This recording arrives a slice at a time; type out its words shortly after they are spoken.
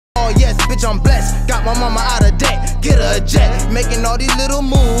bitch, I'm blessed. Got my mama out of debt, get her a jet. Making all these little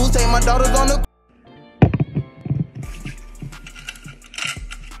moves, take my daughters on the...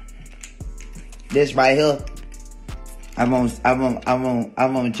 This right here, I'm on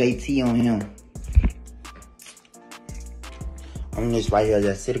JT on him. On this right here,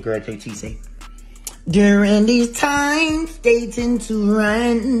 that city girl JT say. During these times, they tend to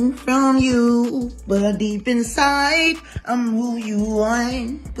run from you, but deep inside, I'm who you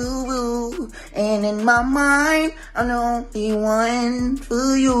want, boo-boo. And in my mind, I'm the only one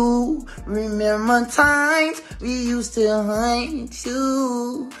for you. Remember times we used to hunt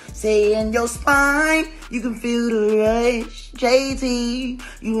you. Say in your spine, you can feel the rush, JT.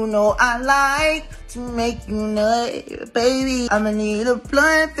 You know I like to make you nut, baby. I'ma need a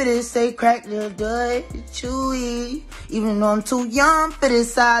blunt for this, say crack the dud, chewy. Even though I'm too young for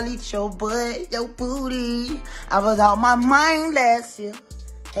this, I'll eat your butt, your booty. I was out my mind last year,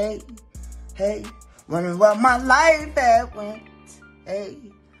 hey, hey. Wondering what my life had went, hey,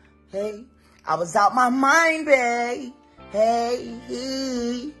 hey. I was out my mind, babe. Hey,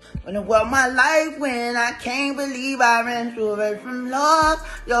 hey, wonder what my life went. I can't believe I ran away from love,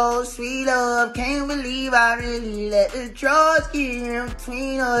 your sweet love. Can't believe I really let the drugs get in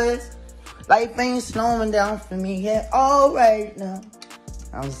between us. Life ain't slowing down for me at all right now.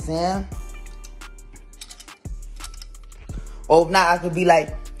 I'm saying, oh, now I could be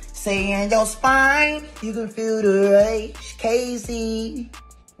like, say in your spine, you can feel the rage, KC.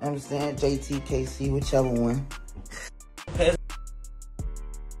 I'm saying JT, KC, whichever one.